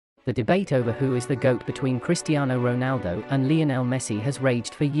The debate over who is the GOAT between Cristiano Ronaldo and Lionel Messi has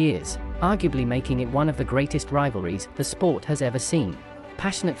raged for years, arguably making it one of the greatest rivalries the sport has ever seen.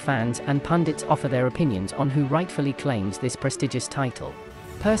 Passionate fans and pundits offer their opinions on who rightfully claims this prestigious title.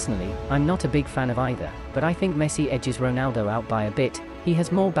 Personally, I'm not a big fan of either, but I think Messi edges Ronaldo out by a bit. He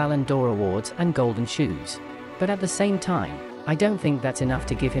has more Ballon d'Or awards and golden shoes. But at the same time, I don't think that's enough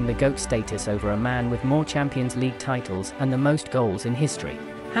to give him the GOAT status over a man with more Champions League titles and the most goals in history.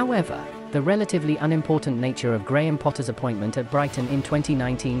 However, the relatively unimportant nature of Graham Potter's appointment at Brighton in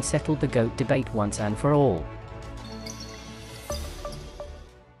 2019 settled the GOAT debate once and for all.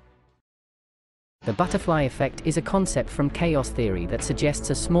 The butterfly effect is a concept from chaos theory that suggests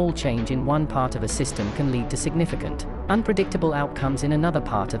a small change in one part of a system can lead to significant, unpredictable outcomes in another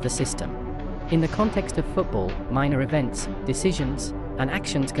part of the system. In the context of football, minor events, decisions, and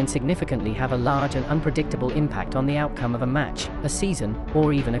actions can significantly have a large and unpredictable impact on the outcome of a match, a season,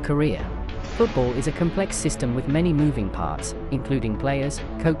 or even a career. Football is a complex system with many moving parts, including players,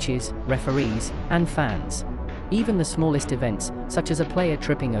 coaches, referees, and fans. Even the smallest events, such as a player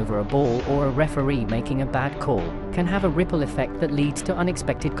tripping over a ball or a referee making a bad call, can have a ripple effect that leads to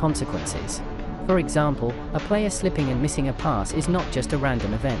unexpected consequences. For example, a player slipping and missing a pass is not just a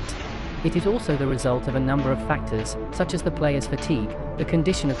random event. It is also the result of a number of factors, such as the player's fatigue, the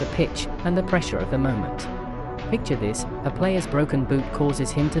condition of the pitch, and the pressure of the moment. Picture this: a player's broken boot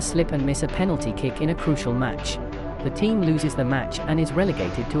causes him to slip and miss a penalty kick in a crucial match. The team loses the match and is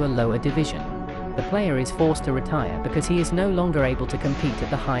relegated to a lower division. The player is forced to retire because he is no longer able to compete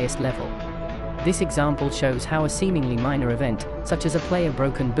at the highest level. This example shows how a seemingly minor event, such as a player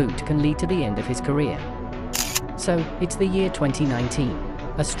broken boot, can lead to the end of his career. So, it's the year 2019.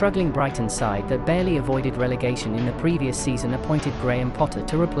 A struggling Brighton side that barely avoided relegation in the previous season appointed Graham Potter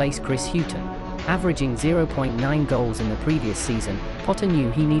to replace Chris Hughton. Averaging 0.9 goals in the previous season, Potter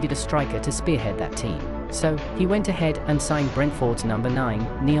knew he needed a striker to spearhead that team. So, he went ahead and signed Brentford's number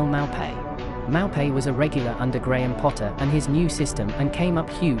 9, Neal Maupay. Maupay was a regular under Graham Potter and his new system and came up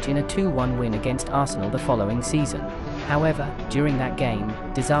huge in a 2-1 win against Arsenal the following season. However, during that game,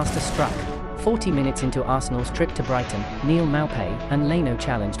 disaster struck. 40 minutes into Arsenal's trip to Brighton, Neal Maupay and Leno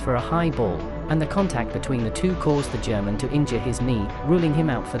challenged for a high ball, and the contact between the two caused the German to injure his knee, ruling him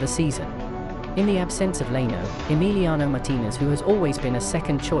out for the season. In the absence of Leno, Emiliano Martinez, who has always been a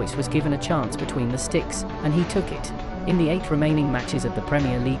second choice, was given a chance between the sticks, and he took it. In the 8 remaining matches of the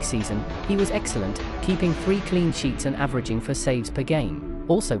Premier League season, he was excellent, keeping 3 clean sheets and averaging 4 saves per game,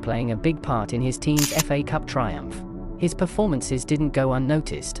 also playing a big part in his team's FA Cup triumph. His performances didn't go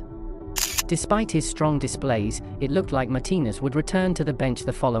unnoticed. Despite his strong displays, it looked like Martinez would return to the bench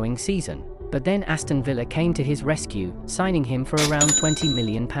the following season, but then Aston Villa came to his rescue, signing him for around £20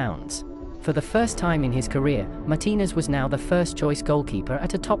 million. For the first time in his career, Martinez was now the first-choice goalkeeper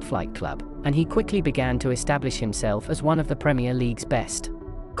at a top-flight club, and he quickly began to establish himself as one of the Premier League's best.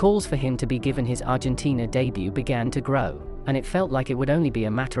 Calls for him to be given his Argentina debut began to grow, and it felt like it would only be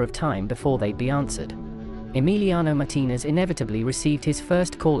a matter of time before they'd be answered. Emiliano Martinez inevitably received his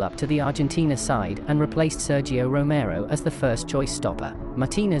first call-up to the Argentina side and replaced Sergio Romero as the first-choice stopper.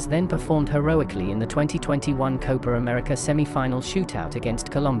 Martinez then performed heroically in the 2021 Copa America semi-final shootout against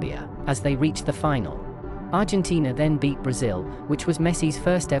Colombia, as they reached the final. Argentina then beat Brazil, which was Messi's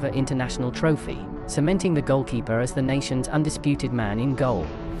first-ever international trophy, cementing the goalkeeper as the nation's undisputed man in goal.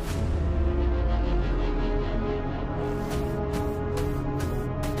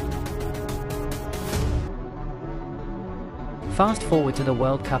 Fast forward to the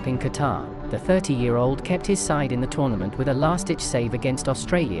World Cup in Qatar. The 30-year-old kept his side in the tournament with a last-ditch save against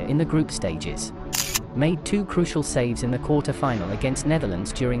Australia in the group stages. Made 2 crucial saves in the quarter-final against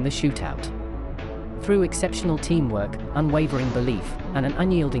Netherlands during the shootout. Through exceptional teamwork, unwavering belief, and an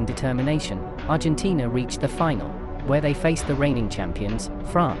unyielding determination, Argentina reached the final, where they faced the reigning champions,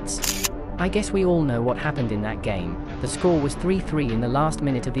 France. I guess we all know what happened in that game. The score was 3-3 in the last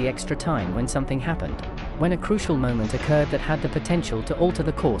minute of the extra time when something happened. When a crucial moment occurred that had the potential to alter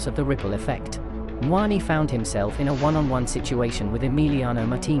the course of the ripple effect. Muani found himself in a one-on-one situation with Emiliano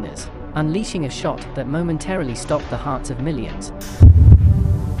Martinez, unleashing a shot that momentarily stopped the hearts of millions.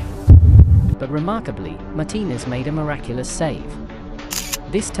 But remarkably, Martinez made a miraculous save.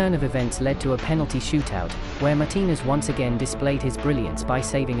 This turn of events led to a penalty shootout, where Martinez once again displayed his brilliance by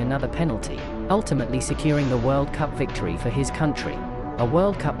saving another penalty, ultimately securing the World Cup victory for his country. A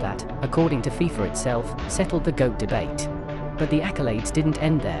World Cup that, according to FIFA itself, settled the GOAT debate. But the accolades didn't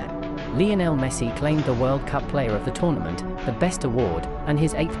end there. Lionel Messi claimed the World Cup Player of the Tournament, the best award, and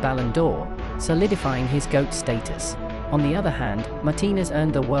his 8th Ballon d'Or, solidifying his GOAT status. On the other hand, Martinez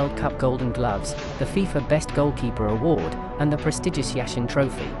earned the World Cup Golden Gloves, the FIFA Best Goalkeeper Award, and the prestigious Yashin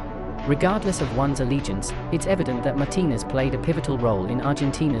Trophy. Regardless of one's allegiance, it's evident that Martinez played a pivotal role in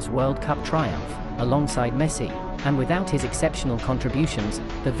Argentina's World Cup triumph, alongside Messi, and without his exceptional contributions,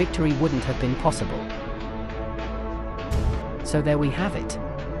 the victory wouldn't have been possible. So there we have it.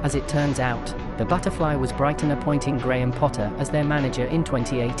 As it turns out, the butterfly was Brighton appointing Graham Potter as their manager in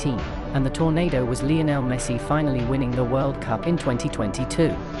 2018, and the tornado was Lionel Messi finally winning the World Cup in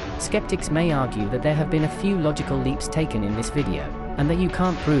 2022. Skeptics may argue that there have been a few logical leaps taken in this video, and that you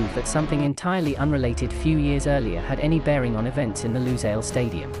can't prove that something entirely unrelated few years earlier had any bearing on events in the Lusail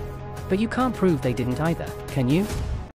Stadium. But you can't prove they didn't either, can you?